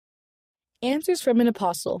Answers from an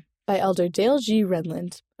Apostle by Elder Dale G.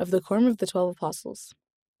 Renlund of the Quorum of the 12 Apostles.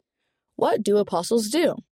 What do apostles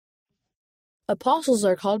do? Apostles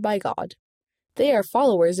are called by God. They are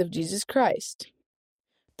followers of Jesus Christ.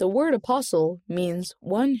 The word apostle means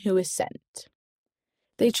one who is sent.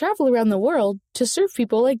 They travel around the world to serve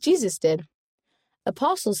people like Jesus did.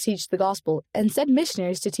 Apostles teach the gospel and send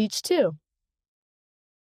missionaries to teach too.